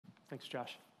Thanks,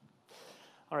 Josh.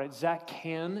 All right, Zach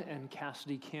Cann and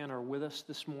Cassidy Cann are with us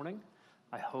this morning,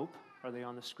 I hope. Are they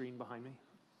on the screen behind me?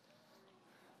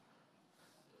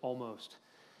 Almost.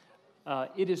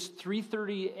 It is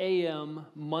 3:30 a.m.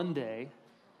 Monday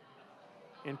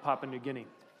in Papua New Guinea.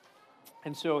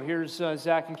 And so here's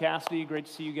Zach and Cassidy. Great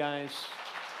to see you guys.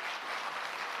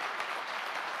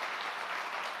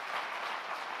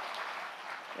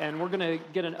 And we're going to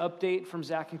get an update from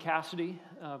Zach and Cassidy.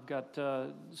 I've got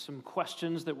some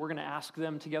questions that we're going to ask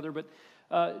them together. But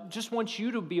just want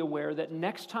you to be aware that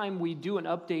next time we do an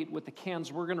update with the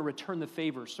Canns, we're going to return the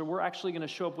favor. So we're actually going to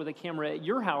show up with a camera at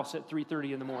your house at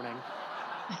 3:30 in the morning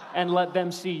and let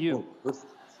them see you.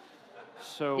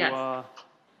 So, yes.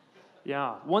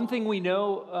 Yeah. One thing we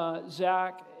know,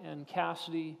 Zach and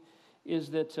Cassidy,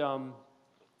 is that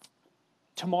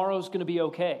tomorrow's going to be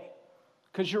okay.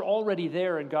 Because you're already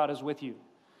there and God is with you.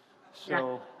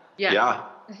 So Yeah.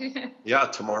 Yeah,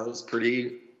 tomorrow's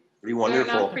pretty wonderful.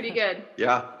 Starting off pretty good.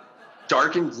 Yeah.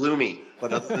 Dark and gloomy,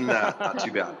 but other than that, not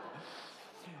too bad.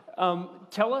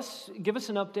 Give us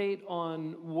an update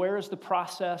on where is the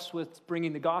process with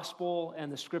bringing the gospel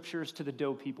and the scriptures to the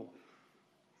Doe people?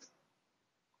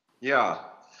 Yeah.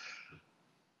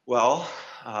 Well,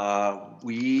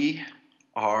 we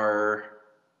are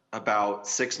about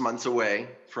 6 months away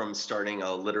from starting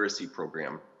a literacy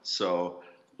program. So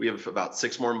we have about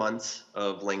 6 more months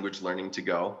of language learning to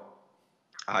go.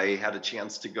 I had a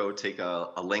chance to go take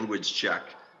a language check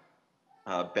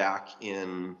back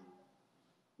in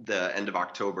the end of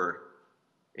October.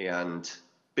 And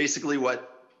basically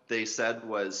what they said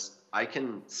was, I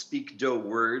can speak Doe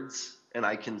words and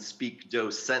I can speak Doe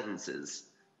sentences,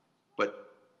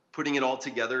 but putting it all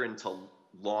together into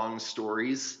long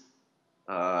stories,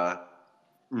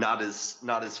 not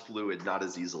as fluid, not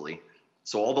as easily.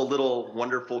 So all the little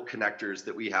wonderful connectors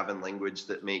that we have in language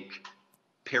that make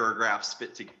paragraphs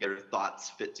fit together, thoughts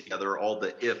fit together, all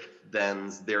the if,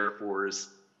 thens, therefores,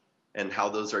 and how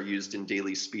those are used in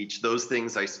daily speech, those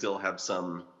things I still have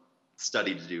some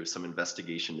study to do, some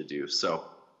investigation to do. So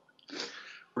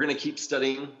we're going to keep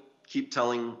studying, keep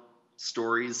telling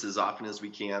stories as often as we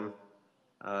can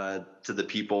to the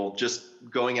people, just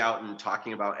going out and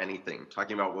talking about anything,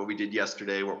 talking about what we did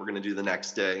yesterday, what we're going to do the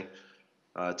next day,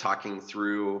 talking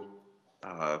through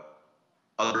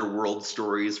other world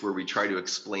stories where we try to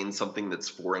explain something that's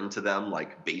foreign to them,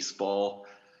 like baseball,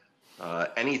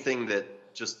 anything that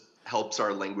just helps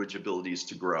our language abilities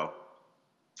to grow.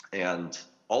 And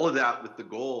all of that with the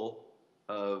goal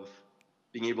of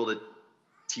being able to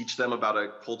teach them about a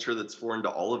culture that's foreign to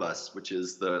all of us, which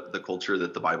is the culture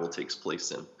that the Bible takes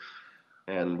place in.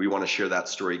 And we want to share that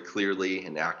story clearly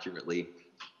and accurately.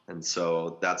 And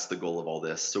so that's the goal of all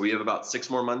this. So we have about 6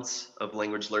 more months of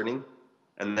language learning,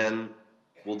 and then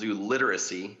we'll do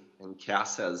literacy. And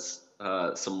Cass has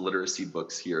some literacy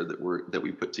books here that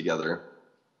we put together.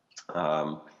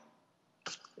 And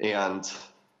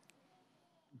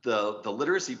the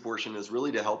literacy portion is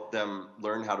really to help them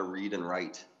learn how to read and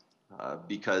write.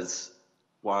 Because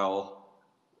while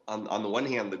on the one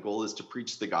hand, the goal is to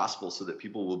preach the gospel so that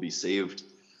people will be saved,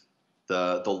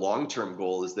 the long-term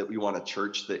goal is that we want a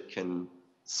church that can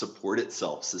support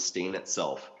itself, sustain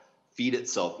itself, feed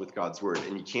itself with God's word.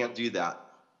 And you can't do that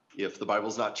if the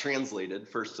Bible's not translated,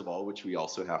 first of all, which we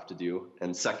also have to do.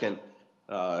 And second,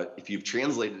 if you've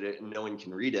translated it and no one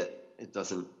can read it, it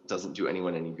doesn't do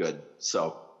anyone any good.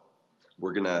 So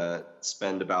we're going to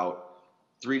spend about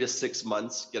 3 to 6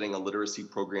 months getting a literacy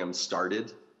program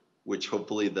started, which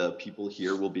hopefully the people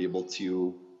here will be able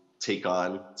to take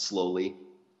on slowly,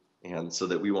 and so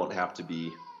that we won't have to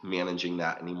be managing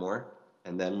that anymore.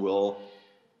 And then we'll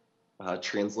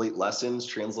translate lessons,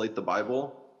 translate the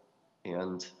Bible,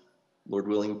 and Lord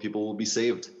willing, people will be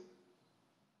saved.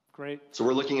 Great. So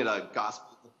we're looking at a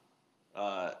gospel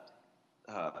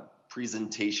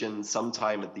presentation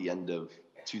sometime at the end of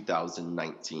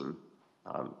 2019.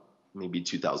 Maybe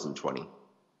 2020.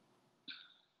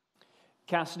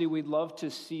 Cassidy, we'd love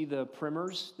to see the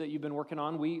primers that you've been working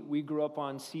on. We grew up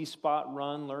on See, Spot,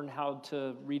 Run, learned how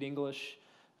to read English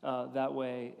that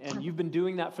way. And you've been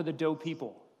doing that for the Doe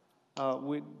people.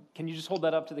 Can you just hold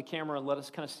that up to the camera and let us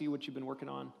kind of see what you've been working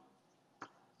on?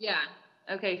 Yeah.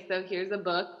 Okay, so here's a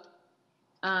book.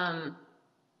 On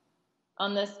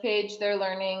this page, they're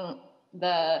learning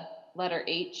the letter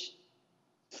H.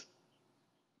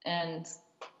 And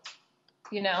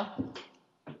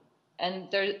and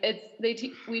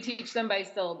we teach them by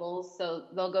syllables, so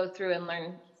they'll go through and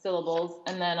learn syllables,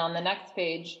 and then on the next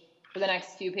page, for the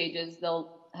next few pages,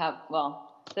 they'll have,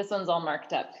 this one's all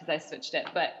marked up because I switched it,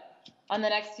 but on the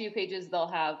next few pages, they'll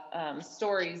have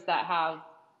stories that have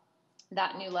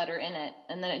that new letter in it,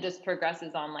 and then it just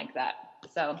progresses on like that.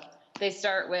 So they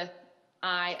start with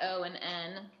I, O, and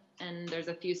N, and there's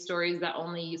a few stories that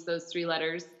only use those 3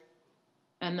 letters,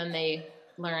 and then they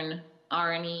learn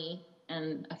R and E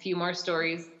and a few more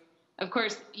stories. Of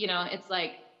course, it's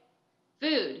like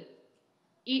food,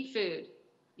 eat food,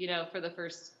 for the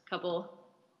first couple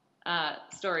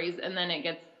stories, and then it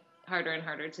gets harder and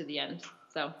harder to the end.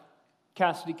 So,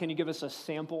 Cassidy, can you give us a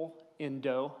sample in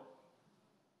dough?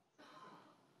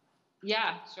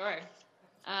 Yeah, sure.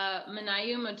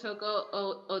 Manayu motoko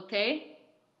ote,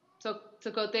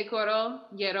 tokote koro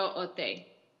yero ote.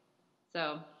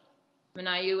 So,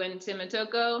 Manayu went to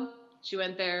Motoko. She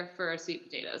went there for sweet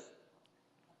potatoes.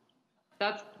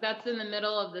 That's in the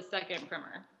middle of the second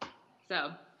primer.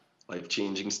 So.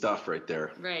 Life-changing stuff right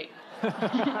there. Right.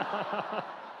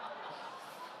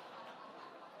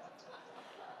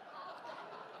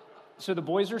 So the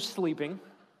boys are sleeping.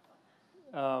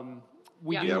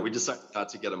 We decided not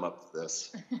to get them up to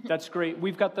this. That's great.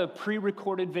 We've got the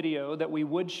pre-recorded video that we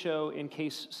would show in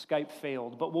case Skype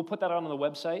failed, but we'll put that on the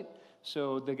website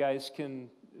so the guys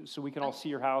so we can all see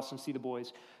your house and see the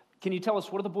boys. Can you tell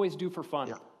us, what do the boys do for fun?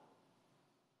 Yeah.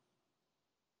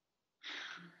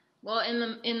 Well, in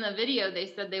the video, they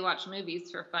said they watch movies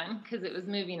for fun because it was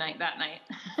movie night that night.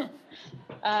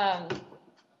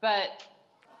 But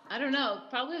I don't know,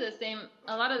 probably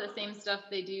a lot of the same stuff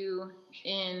they do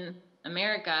in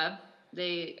America.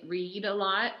 They read a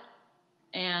lot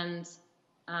and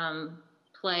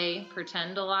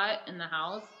pretend a lot in the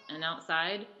house and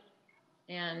outside.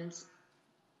 And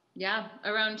yeah,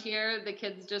 around here, the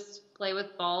kids just play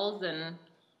with balls and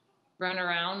run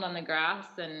around on the grass,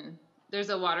 and there's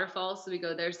a waterfall, so we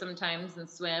go there sometimes and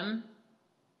swim.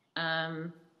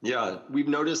 Yeah, we've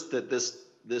noticed that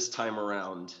this time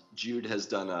around, Jude has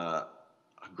done a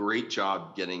great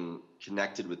job getting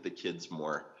connected with the kids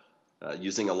more,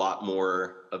 using a lot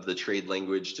more of the trade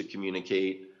language to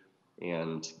communicate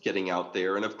and getting out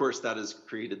there. And of course, that has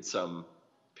created some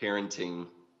parenting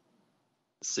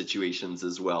situations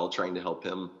as well, trying to help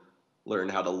him learn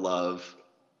how to love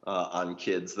on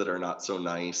kids that are not so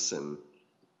nice,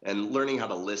 and learning how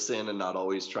to listen and not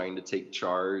always trying to take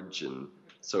charge. And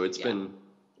so it's been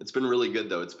really good,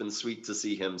 though. It's been sweet to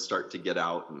see him start to get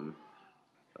out, and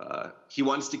he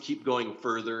wants to keep going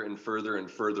further and further and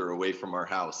further away from our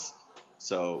house.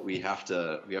 So we have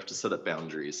to set up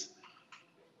boundaries.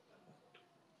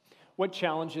 What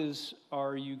challenges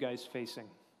are you guys facing?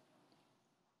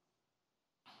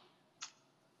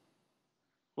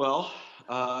 Well,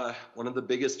 one of the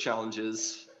biggest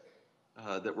challenges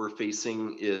that we're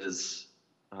facing is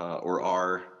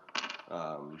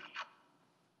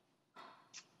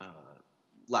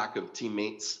lack of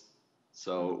teammates.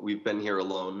 So we've been here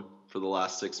alone for the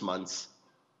last 6 months,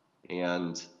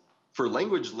 and for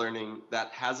language learning,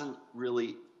 that hasn't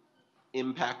really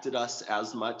impacted us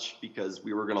as much because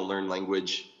we were going to learn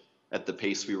language at the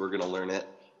pace we were going to learn it.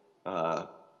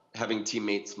 Having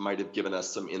teammates might have given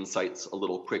us some insights a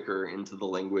little quicker into the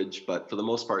language, but for the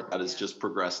most part, that has just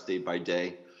progressed day by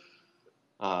day.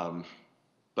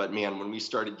 But man, when we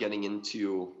started getting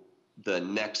into the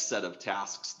next set of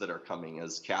tasks that are coming,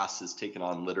 as Cass has taken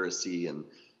on literacy, and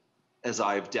as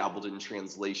I've dabbled in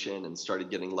translation and started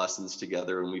getting lessons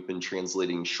together, and we've been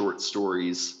translating short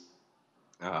stories,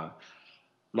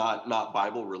 not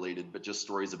Bible related, but just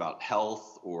stories about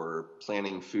health or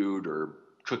planning food or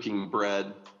cooking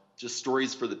bread, just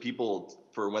stories for the people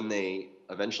for when they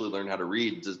eventually learn how to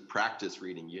read, to practice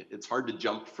reading. It's hard to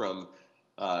jump from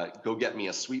go get me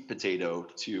a sweet potato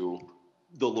to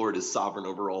the Lord is sovereign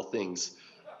over all things.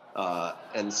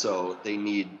 And so they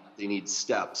need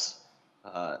steps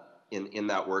in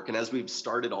that work. And as we've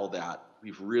started all that,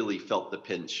 we've really felt the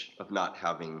pinch of not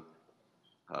having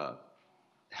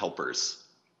helpers.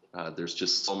 There's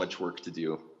just so much work to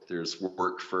do. There's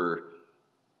work for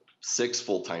 6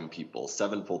 full-time people,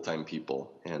 7 full-time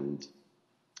people, and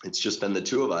it's just been the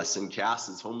 2 of us, and Cass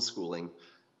is homeschooling.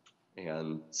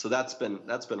 And so that's been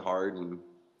hard. And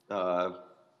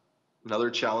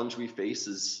another challenge we face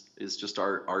is just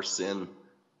our sin.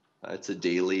 It's a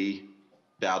daily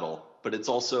battle, but it's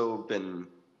also been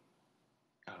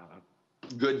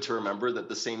good to remember that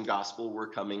the same gospel we're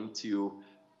coming to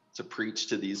preach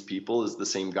to these people is the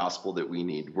same gospel that we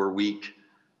need. We're weak,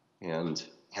 and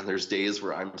there's days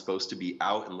where I'm supposed to be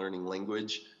out and learning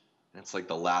language, and it's like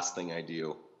the last thing I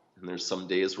do. And there's some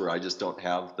days where I just don't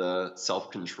have the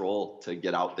self-control to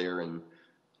get out there and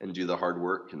do the hard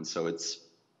work. And so it's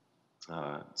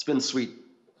been sweet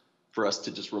for us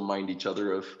to just remind each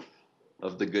other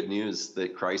of the good news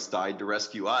that Christ died to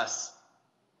rescue us,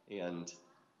 and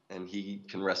he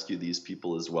can rescue these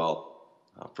people as well.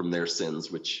 from their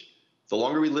sins, which the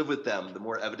longer we live with them, the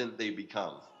more evident they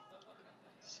become.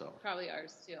 So Probably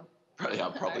ours too. yeah,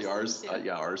 probably ours.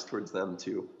 Ours towards them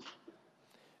too.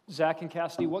 Zach and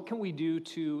Cassidy, what can we do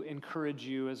to encourage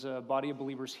you as a body of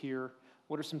believers here?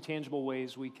 What are some tangible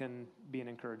ways we can be an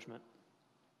encouragement?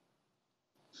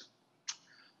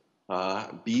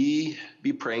 Be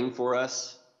praying for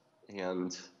us,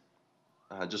 and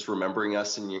just remembering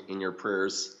us in your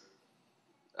prayers.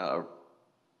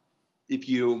 If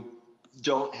you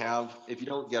don't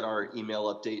get our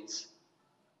email updates,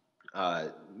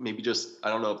 maybe just, I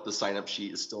don't know if the sign-up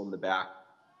sheet is still in the back,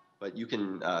 but you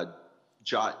can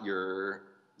jot your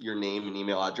name and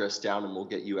email address down, and we'll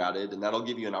get you added, and that'll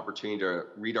give you an opportunity to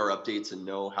read our updates and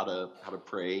know how to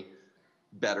pray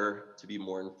better, to be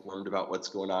more informed about what's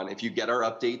going on. If you get our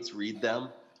updates, read them,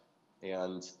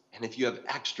 and if you have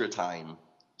extra time,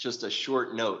 just a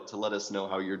short note to let us know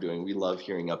how you're doing. We love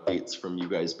hearing updates from you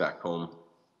guys back home,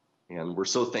 and we're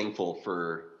so thankful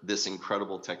for this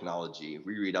incredible technology.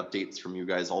 We read updates from you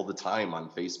guys all the time on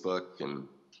Facebook and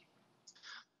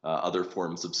other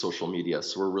forms of social media,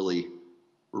 so we're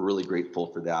really grateful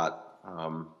for that.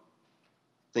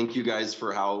 Thank you guys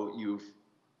for how you've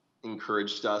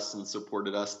encouraged us and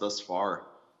supported us thus far.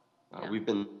 We've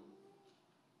been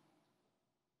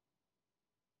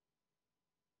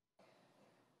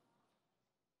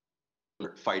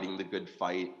fighting the good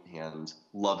fight and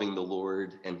loving the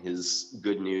Lord and his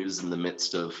good news in the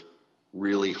midst of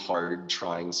really hard,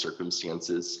 trying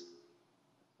circumstances.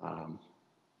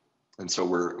 And so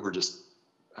we're just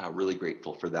really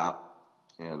grateful for that.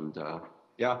 And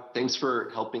thanks for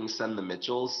helping send the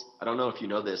Mitchells. I don't know if you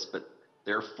know this, but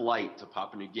their flight to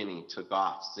Papua New Guinea took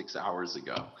off 6 hours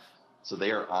ago. So they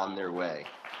are on their way.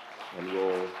 And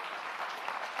we'll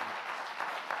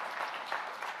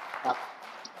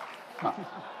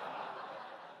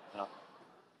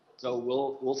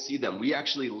see them. We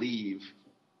actually leave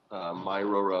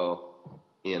Mairoro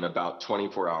in about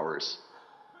 24 hours,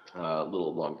 a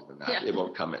little longer than that. Yeah. It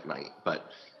won't come at night,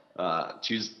 but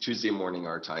Tuesday morning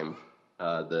our time,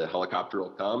 the helicopter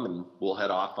will come and we'll head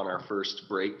off on our first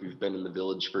break. We've been in the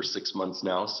village for 6 months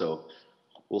now, so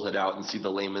we'll head out and see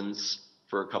the Laymans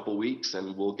for a couple weeks,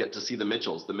 and we'll get to see the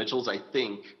Mitchells. The Mitchells, I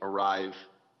think, arrive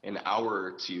an hour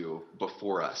or two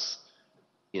before us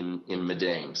in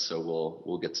Madang, so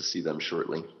we'll get to see them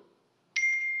shortly.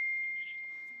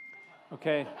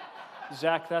 Okay,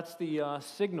 Zach, that's the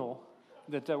signal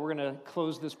that we're going to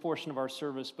close this portion of our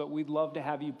service, but we'd love to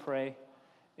have you pray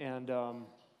and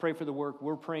pray for the work.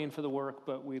 We're praying for the work,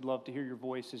 but we'd love to hear your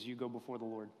voice as you go before the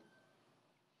Lord.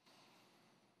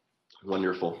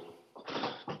 Wonderful.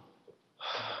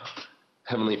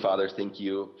 Heavenly Father, thank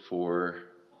you for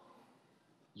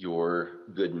your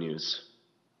good news.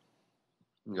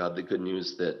 God, the good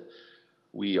news that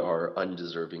we are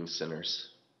undeserving sinners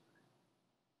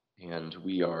and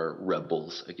we are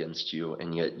rebels against you,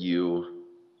 and yet you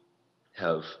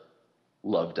have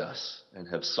loved us and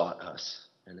have sought us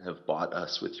and have bought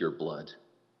us with your blood.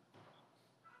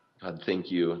 God,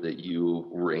 thank you that you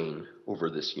reign over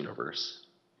this universe,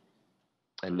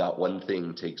 and not one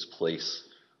thing takes place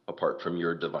apart from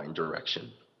your divine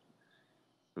direction.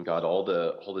 And God, all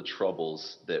the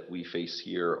troubles that we face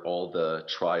here, all the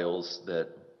trials that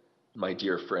my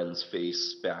dear friends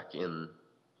face back in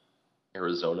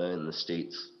Arizona in the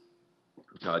States,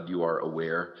 God, you are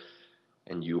aware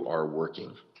and you are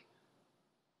working.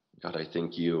 God, I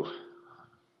thank you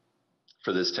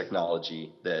for this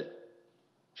technology that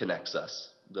connects us,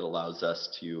 that allows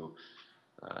us to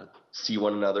see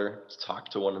one another, to talk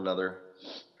to one another.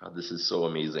 God, this is so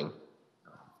amazing.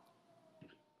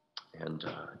 And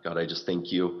God, I just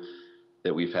thank you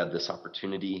that we've had this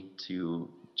opportunity to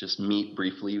just meet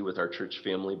briefly with our church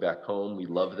family back home. We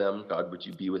love them. God, would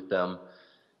you be with them,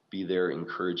 be their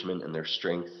encouragement and their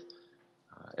strength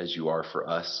as you are for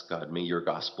us. God, may your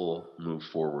gospel move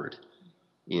forward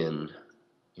in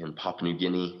Papua New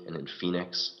Guinea and in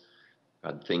Phoenix.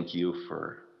 God, thank you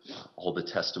for all the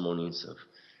testimonies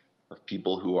of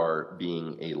people who are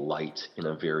being a light in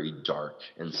a very dark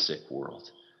and sick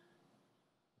world.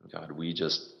 God, we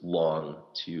just long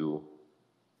to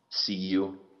see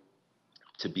you,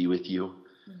 to be with you.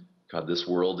 God, this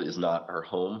world is not our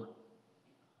home.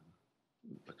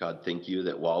 But God, thank you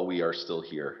that while we are still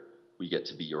here, we get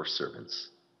to be your servants,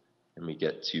 and we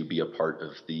get to be a part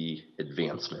of the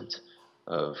advancement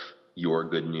of your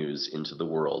good news into the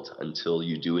world until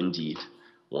you do indeed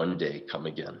one day come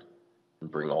again and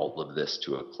bring all of this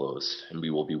to a close, and we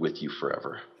will be with you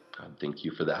forever. God, thank you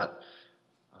for that.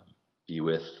 Be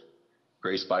with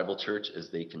Grace Bible Church as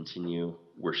they continue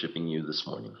worshiping you this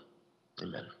morning.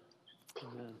 Amen.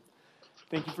 Amen.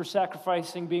 Thank you for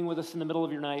sacrificing, being with us in the middle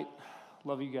of your night.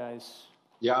 Love you guys.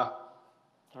 Yeah.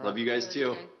 Love you guys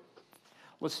too.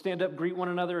 Let's stand up, greet one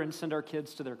another, and send our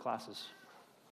kids to their classes.